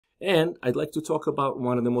And I'd like to talk about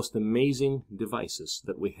one of the most amazing devices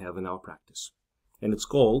that we have in our practice. And it's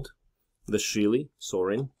called the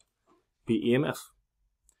Shealy-Sorin PEMF,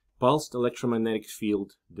 Pulsed Electromagnetic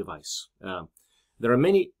Field Device. There are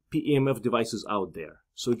many PEMF devices out there.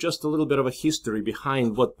 So just a little bit of a history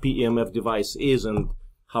behind what PEMF device is and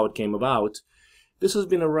how it came about. This has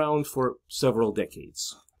been around for several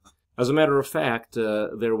decades. As a matter of fact,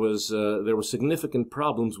 there were significant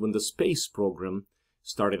problems when the space program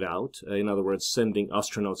started out. In other words, sending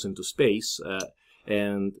astronauts into space,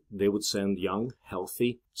 and they would send young,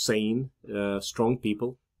 healthy, sane, strong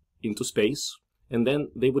people into space, and then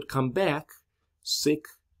they would come back sick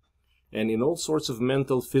and in all sorts of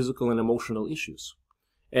mental, physical, and emotional issues.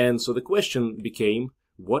 And so the question became,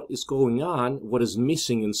 what is going on? What is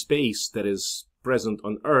missing in space that is present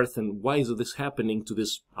on Earth, and why is this happening to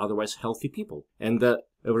these otherwise healthy people? And the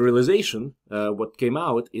realization, what came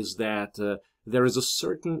out, is that there is a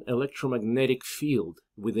certain electromagnetic field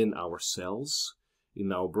within our cells,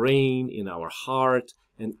 in our brain, in our heart,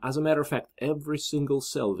 and as a matter of fact, every single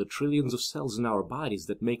cell, the trillions of cells in our bodies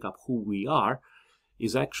that make up who we are,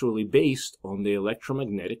 is actually based on the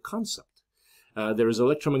electromagnetic concept. There is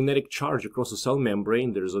electromagnetic charge across the cell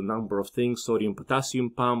membrane. There's a number of things,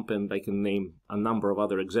 sodium-potassium pump, and I can name a number of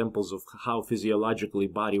other examples of how physiologically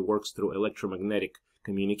body works through electromagnetic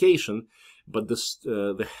communication. But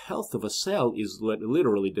the health of a cell is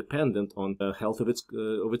literally dependent on the health of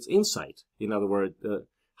its inside. In other words,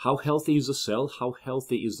 how healthy is the cell, how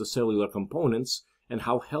healthy is the cellular components, and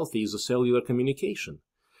how healthy is the cellular communication.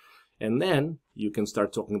 And then you can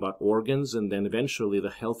start talking about organs, and then eventually the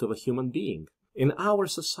health of a human being. In our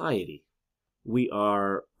society, we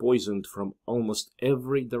are poisoned from almost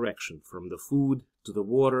every direction, from the food, to the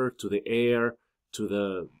water, to the air, to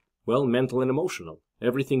the, well, mental and emotional.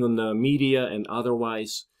 Everything on the media and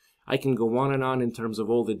otherwise. I can go on and on in terms of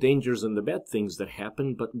all the dangers and the bad things that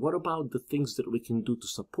happen, but what about the things that we can do to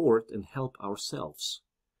support and help ourselves?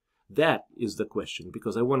 That is the question,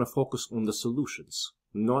 because I want to focus on the solutions,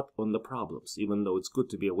 not on the problems, even though it's good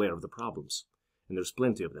to be aware of the problems, and there's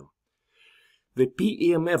plenty of them. The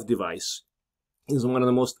PEMF device is one of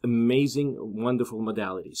the most amazing, wonderful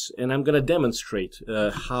modalities, and I'm going to demonstrate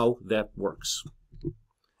how that works.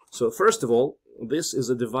 So first of all, this is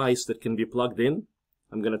a device that can be plugged in.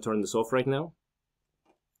 I'm going to turn this off right now.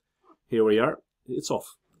 Here we are. It's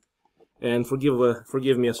off. And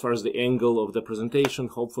forgive me as far as the angle of the presentation.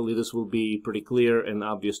 Hopefully this will be pretty clear and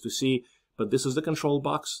obvious to see. But this is the control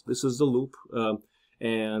box. This is the loop.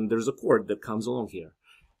 And there's a cord that comes along here.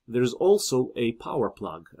 There's also a power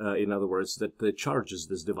plug, in other words, that charges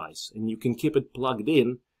this device. And you can keep it plugged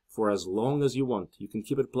in for as long as you want. You can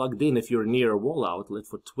keep it plugged in if you're near a wall outlet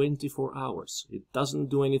for 24 hours. It doesn't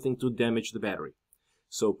do anything to damage the battery.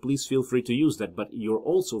 So please feel free to use that, but you're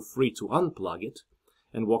also free to unplug it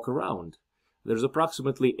and walk around. There's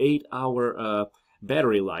approximately 8-hour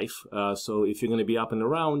battery life, so if you're going to be up and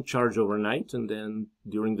around, charge overnight, and then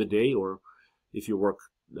during the day, or if you work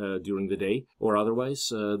during the day or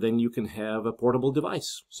otherwise, then you can have a portable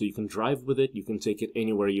device. So you can drive with it, you can take it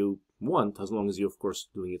anywhere you want, as long as you're, of course,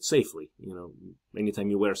 doing it safely. You know, anytime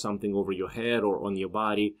you wear something over your head or on your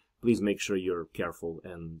body, please make sure you're careful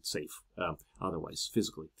and safe, otherwise,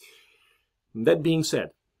 physically. That being said,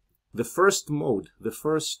 the first mode, the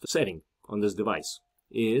first setting on this device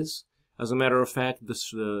is, as a matter of fact,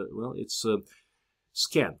 this, well, it's a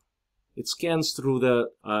scan. It scans through the,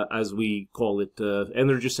 as we call it,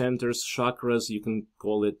 energy centers, chakras. You can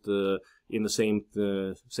call it in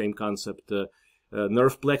the same concept.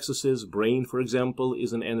 Nerve plexuses, brain, for example,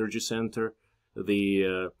 is an energy center.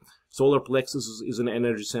 The solar plexus is an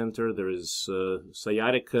energy center. There is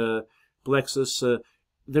sciatic plexus.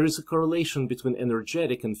 There is a correlation between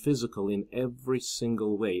energetic and physical in every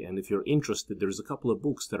single way. And if you're interested, there's a couple of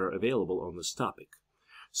books that are available on this topic.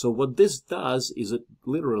 So what this does is it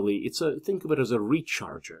literally, think of it as a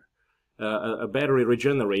recharger, a battery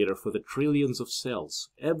regenerator for the trillions of cells.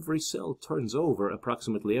 Every cell turns over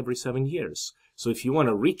approximately every 7 years. So if you want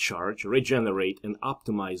to recharge, regenerate, and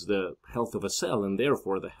optimize the health of a cell, and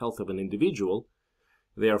therefore the health of an individual,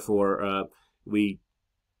 therefore we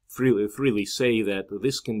freely say that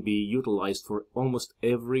this can be utilized for almost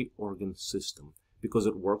every organ system, because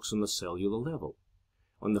it works on the cellular level,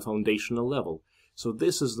 on the foundational level. So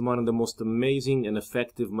this is one of the most amazing and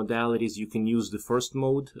effective modalities. You can use the first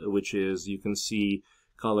mode, which is, you can see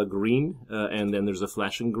color green, and then there's a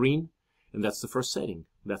flashing green, and that's the first setting.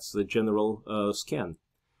 That's the general scan.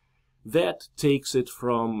 That takes it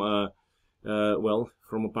from, well,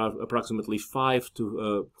 from about approximately 5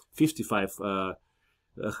 to 55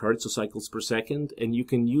 hertz or cycles per second, and you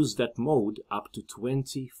can use that mode up to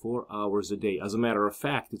 24 hours a day. As a matter of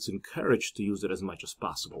fact, it's encouraged to use it as much as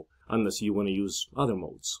possible, unless you want to use other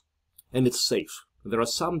modes. And it's safe. There are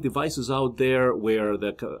some devices out there where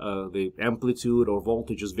the amplitude or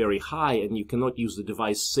voltage is very high, and you cannot use the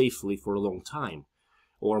device safely for a long time,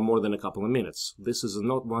 or more than a couple of minutes. This is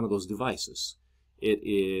not one of those devices. It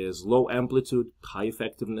is low amplitude, high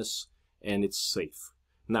effectiveness, and it's safe.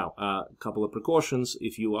 Now, a couple of precautions.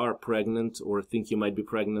 If you are pregnant or think you might be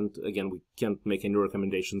pregnant, again, we can't make any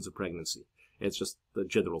recommendations of pregnancy. It's just a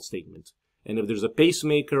general statement. And if there's a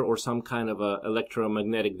pacemaker or some kind of a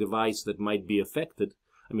electromagnetic device that might be affected,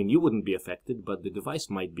 I mean, you wouldn't be affected, but the device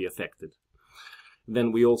might be affected,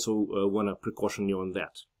 then we also want to precaution you on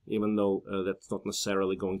that, even though that's not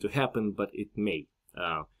necessarily going to happen, but it may.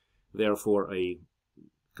 Therefore, a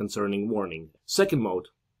concerning warning. Second mode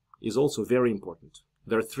is also very important.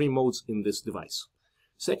 There are 3 modes in this device.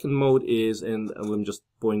 Second mode is, and let me just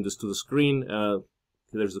point this to the screen,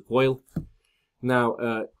 there's the coil.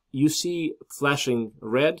 Now, you see flashing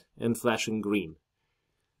red and flashing green.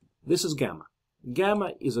 This is gamma.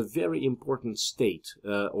 Gamma is a very important state,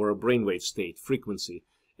 or a brainwave state, frequency.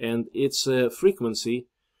 And its frequency,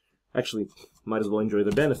 actually, might as well enjoy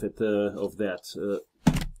the benefit of that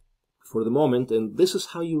for the moment. And this is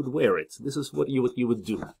how you would wear it. This is what you would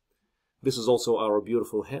do. This is also our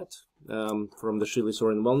beautiful hat from the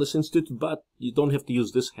Shealy-Sorin Wellness Institute, but you don't have to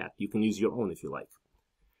use this hat. You can use your own if you like.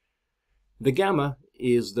 The gamma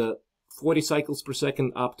is the 40 cycles per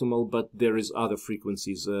second optimal, but there is other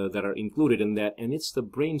frequencies that are included in that, and it's the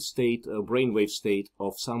brain state, brainwave state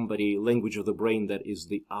of somebody, language of the brain that is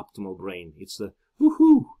the optimal brain. It's the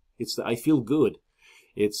woohoo, it's the I feel good,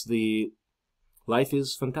 it's the life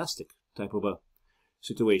is fantastic type of a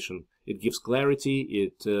situation. It gives clarity,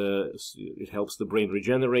 it helps the brain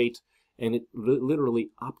regenerate, and it literally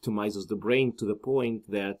optimizes the brain to the point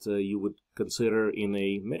that you would consider in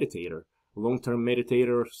a meditator. Long-term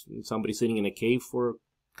meditator, somebody sitting in a cave for a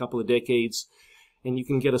couple of decades, and you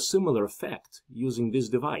can get a similar effect using this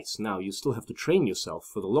device. Now, you still have to train yourself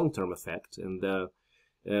for the long-term effect, and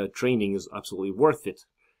training is absolutely worth it,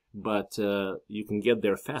 but you can get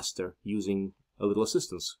there faster using a little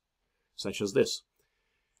assistance, such as this.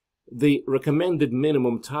 The recommended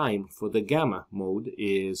minimum time for the gamma mode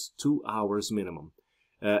is 2 hours minimum,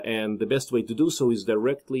 and the best way to do so is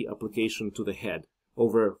directly application to the head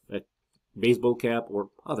over a baseball cap or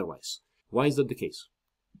otherwise. Why is that the case?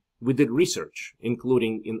 We did research,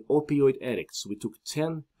 including in opioid addicts. We took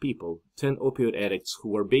 10 people, 10 opioid addicts who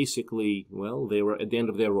were basically, well, they were at the end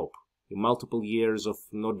of their rope. Multiple years of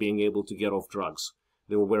not being able to get off drugs.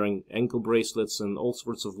 They were wearing ankle bracelets and all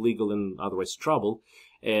sorts of legal and otherwise trouble.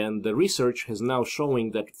 And the research has now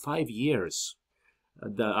showing that 5 years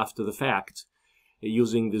after the fact,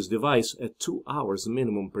 using this device at 2 hours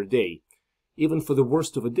minimum per day, even for the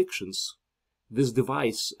worst of addictions, this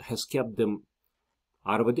device has kept them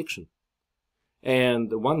out of addiction.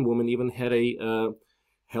 And one woman even had a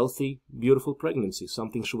healthy, beautiful pregnancy,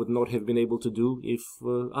 something she would not have been able to do if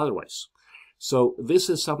otherwise. So this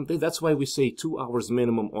is something, that's why we say 2 hours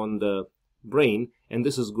minimum on the brain, and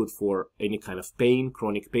this is good for any kind of pain,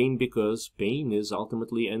 chronic pain, because pain is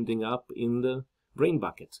ultimately ending up in the brain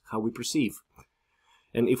bucket, how we perceive.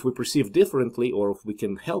 And if we perceive differently, or if we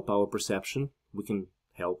can help our perception, we can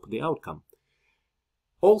help the outcome.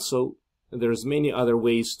 Also, there's many other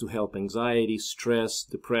ways to help anxiety, stress,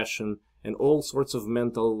 depression, and all sorts of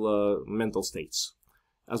mental states,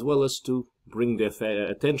 as well as to bring the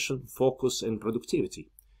attention, focus, and productivity.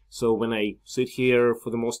 So when I sit here for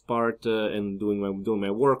the most part and doing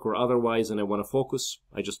my work or otherwise, and I want to focus,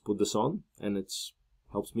 I just put this on, and it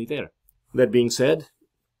helps me there. That being said,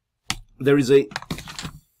 there is a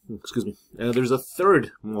there's a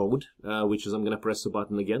third mode, which is I'm going to press the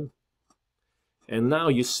button again. And now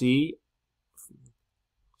you see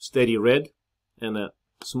steady red and a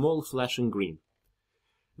small flashing green.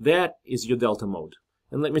 That is your delta mode.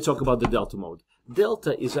 And let me talk about the delta mode.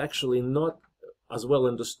 Delta is actually not as well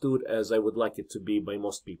understood as I would like it to be by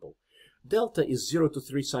most people. Delta is 0 to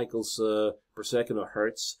 3 cycles per second, or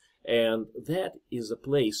hertz, and that is a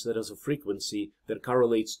place that has a frequency that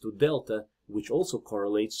correlates to delta, which also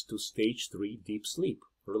correlates to stage 3 deep sleep,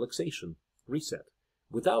 relaxation, reset.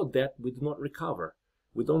 Without that, we do not recover.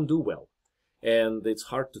 We don't do well. And it's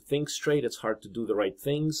hard to think straight, it's hard to do the right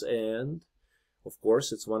things, and of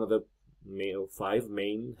course it's one of the 5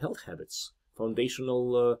 main health habits,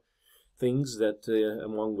 foundational things that,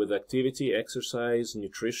 along with activity, exercise,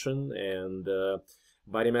 nutrition, and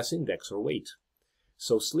body mass index or weight.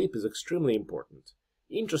 So sleep is extremely important.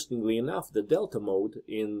 Interestingly enough, the delta mode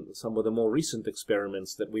in some of the more recent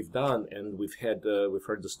experiments that we've done, and we've heard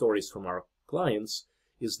the stories from our clients,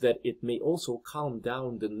 is that it may also calm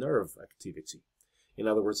down the nerve activity. In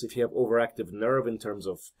other words, if you have overactive nerve in terms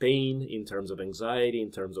of pain, in terms of anxiety,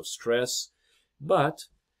 in terms of stress, but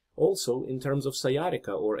also in terms of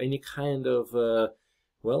sciatica or any kind of,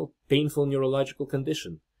 well, painful neurological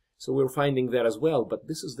condition. So we're finding that as well, but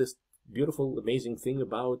this is this beautiful, amazing thing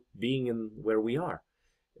about being in where we are.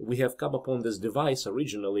 We have come upon this device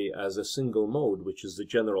originally as a single mode, which is the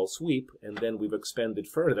general sweep, and then we've expanded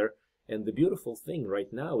further. And the beautiful thing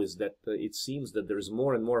right now is that it seems that there's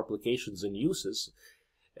more and more applications and uses,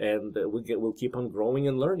 and we'll keep on growing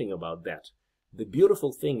and learning about that. The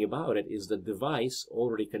beautiful thing about it is the device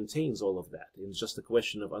already contains all of that. It's just a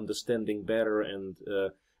question of understanding better and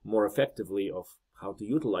more effectively of how to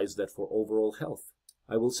utilize that for overall health.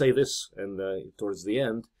 I will say this, and towards the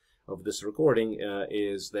end of this recording,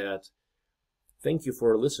 is that thank you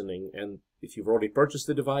for listening. And if you've already purchased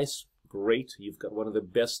the device, great. You've got one of the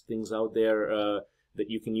best things out there that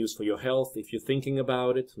you can use for your health. If you're thinking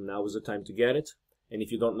about it, now is the time to get it. And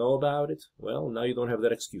if you don't know about it, well, now you don't have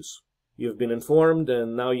that excuse. You've been informed,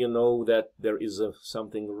 and now you know that there is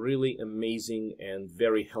something really amazing and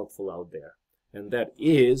very helpful out there. And that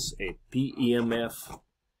is a PEMF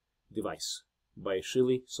device by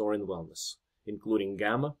Shealy-Sorin Wellness, including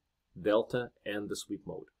gamma, delta, and the sweep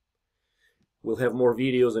mode. We'll have more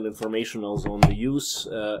videos and informationals on the use,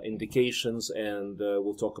 indications, and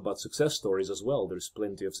we'll talk about success stories as well. There's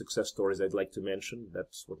plenty of success stories I'd like to mention.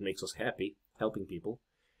 That's what makes us happy, helping people,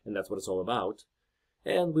 and that's what it's all about.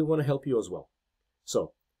 And we want to help you as well.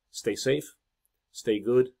 So, stay safe, stay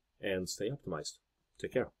good, and stay optimized.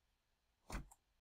 Take care.